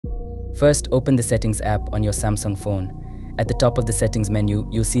First, open the Settings app on your Samsung phone. At the top of the Settings menu,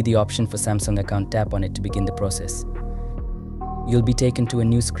 you'll see the option for Samsung account. Tap on it to begin the process. You'll be taken to a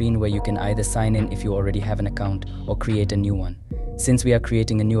new screen where you can either sign in if you already have an account or create a new one. Since we are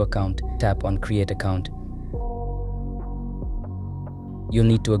creating a new account, tap on Create Account. You'll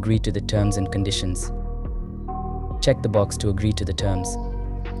need to agree to the terms and conditions. Check the box to agree to the terms.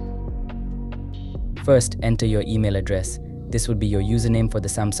 First, enter your email address. This would be your username for the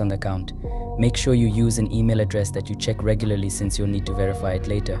Samsung account. Make sure you use an email address that you check regularly since you'll need to verify it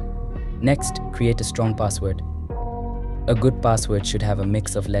later. Next, create a strong password. A good password should have a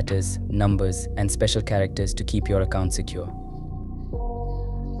mix of letters, numbers, and special characters to keep your account secure.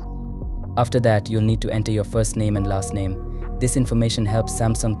 After that, you'll need to enter your first name and last name. This information helps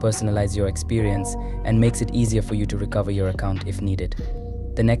Samsung personalize your experience and makes it easier for you to recover your account if needed.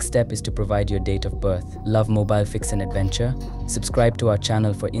 The next step is to provide your date of birth. Love mobile fix and adventure? Subscribe to our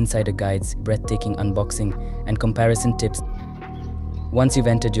channel for insider guides, breathtaking unboxing, and comparison tips. Once you've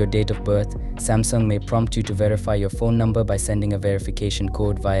entered your date of birth, Samsung may prompt you to verify your phone number by sending a verification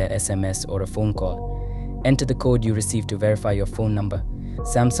code via SMS or a phone call. Enter the code you received to verify your phone number.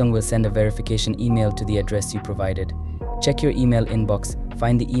 Samsung will send a verification email to the address you provided. Check your email inbox,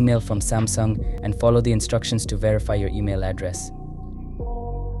 find the email from Samsung, and follow the instructions to verify your email address.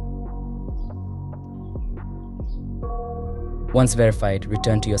 Once verified,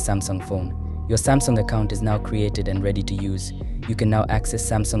 return to your Samsung phone. Your Samsung account is now created and ready to use. You can now access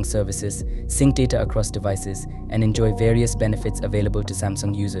Samsung services, sync data across devices, and enjoy various benefits available to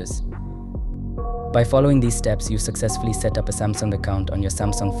Samsung users. By following these steps, you've successfully set up a Samsung account on your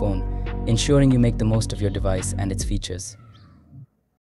Samsung phone, ensuring you make the most of your device and its features.